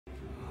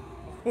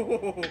They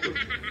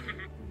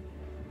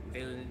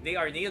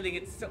are nailing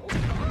it so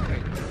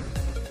hard.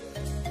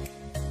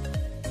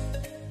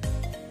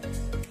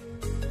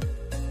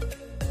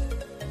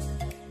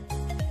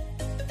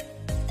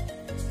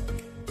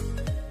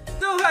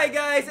 So hi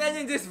guys, and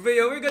in this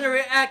video we're gonna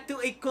react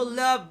to a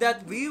collab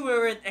that we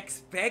weren't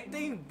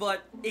expecting,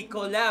 but a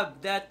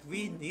collab that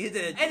we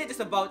needed. And it is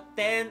about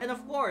 10 and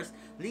of course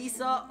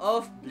Lisa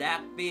of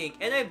BLACKPINK.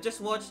 And I've just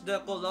watched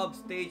the collab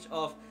stage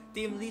of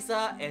Team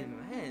Lisa, and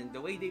man,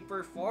 the way they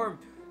performed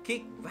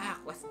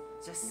Kickback was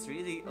just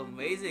really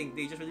amazing.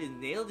 They just really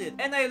nailed it.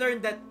 And I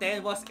learned that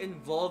 10 was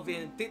involved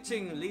in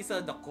teaching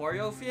Lisa the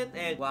choreo fit,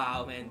 and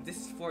wow man,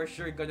 this is for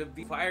sure gonna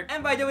be fire.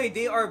 And by the way,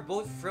 they are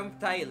both from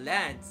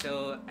Thailand,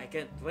 so I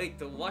can't wait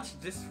to watch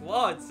this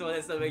one. So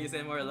let's not make this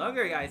any more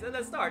longer guys, and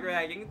let's start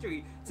reacting.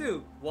 3,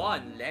 2,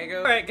 1, Lego.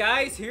 Alright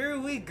guys, here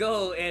we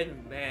go,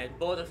 and man,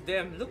 both of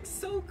them look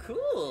so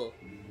cool.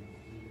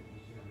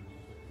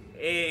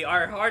 Hey,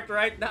 our heart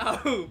right now.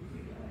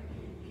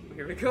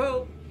 Here we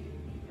go.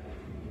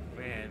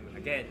 Man,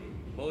 again,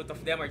 both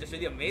of them are just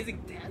really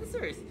amazing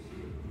dancers.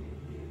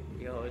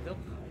 Yo, look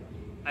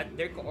at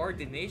their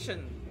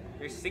coordination,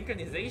 their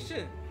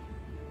synchronization.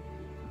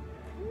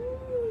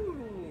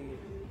 Ooh.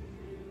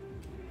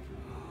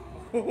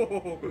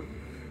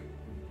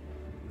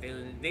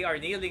 They are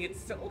nailing it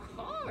so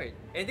hard.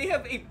 And they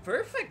have a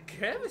perfect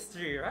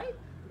chemistry, right?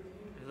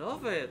 I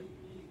love it.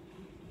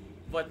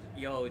 But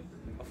yo,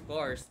 of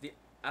course, the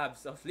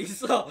abs of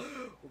Lisa, oh,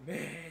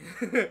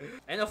 man.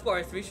 And of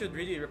course, we should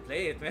really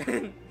replay it,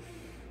 man.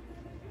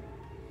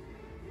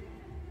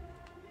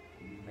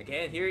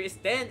 Again, here is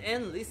 10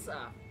 and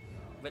Lisa.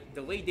 But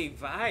the way they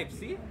vibe,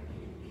 see?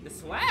 The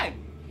swag.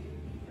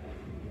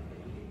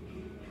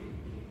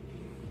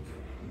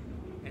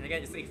 And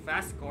again, it's a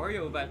fast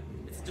choreo, but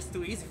it's just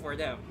too easy for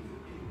them.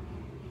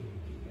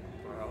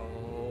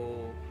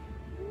 Bro.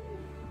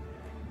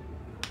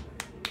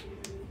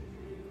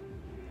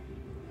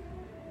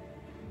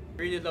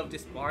 Really love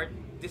this part,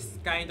 this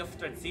kind of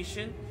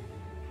transition.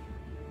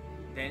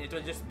 Then it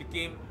will just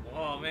became,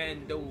 oh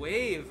man, the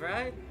wave,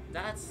 right?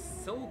 That's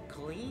so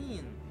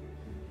clean.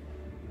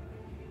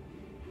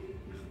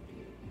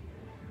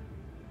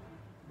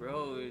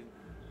 Bro,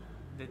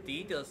 the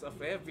details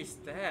of every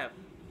step.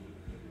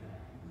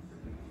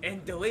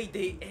 And the way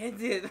they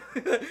ended.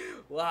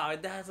 Wow,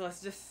 that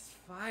was just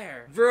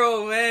fire.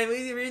 Bro, man,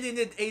 we really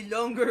need a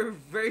longer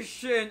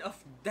version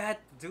of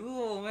that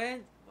duo,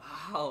 man.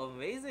 Wow,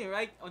 amazing,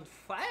 right? On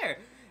fire.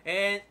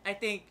 And I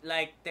think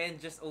like 10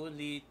 just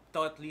only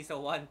taught Lisa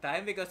one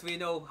time, because we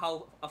know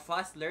how a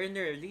fast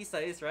learner Lisa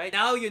is, right?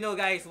 Now you know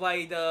guys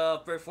why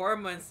the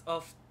performance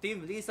of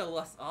Team Lisa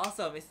was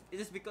awesome. It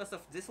is because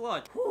of this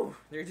one. Whew,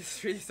 they're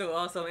just really so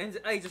awesome, and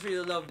I just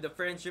really love the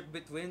friendship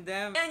between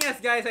them. And yes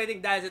guys, I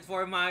think that's it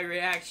for my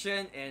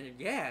reaction, and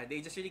yeah,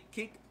 they just really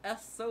kick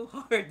ass so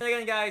hard. And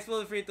again guys,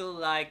 feel free to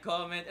like,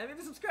 comment, and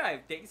maybe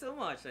subscribe. Thank you so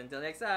much. Until next time.